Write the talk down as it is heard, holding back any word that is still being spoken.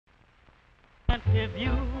can't give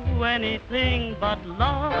you anything but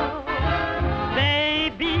love,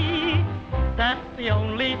 baby. That's the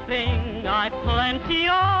only thing I've plenty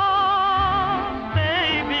of,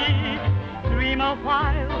 baby. Dream a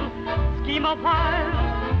while, scheme a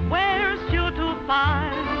while, where's you to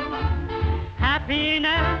find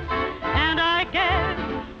happiness? And I guess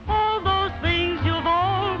all those things you've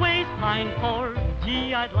always pined for.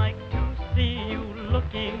 Gee, I'd like to see you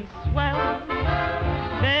looking swell,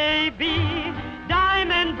 baby.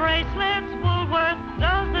 Diamond bracelets Woolworth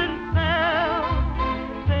doesn't sell,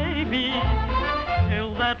 baby.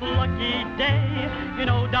 Till that lucky day, you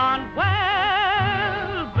know darn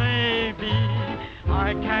well, baby,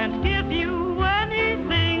 I can't give you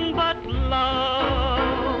anything but love.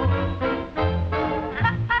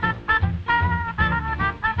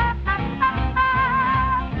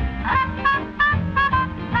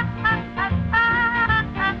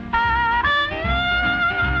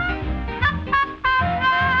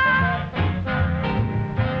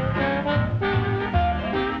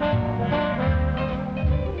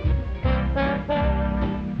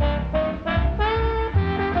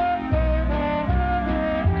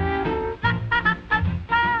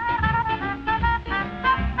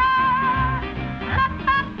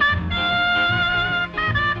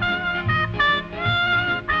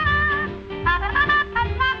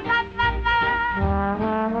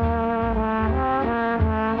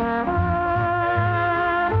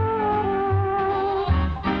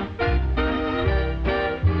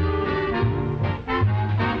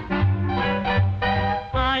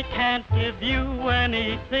 Give you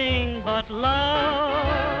anything but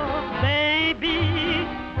love, baby.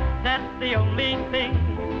 That's the only thing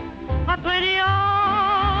I've plenty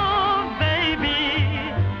of, baby.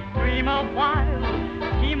 Dream a while,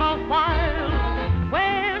 scheme a while,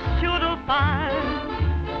 where should I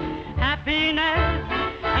find happiness?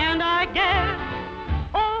 And I guess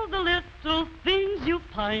all the little things you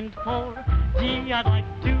pined for. Gee, I'd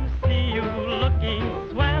like to see you looking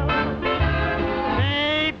swell,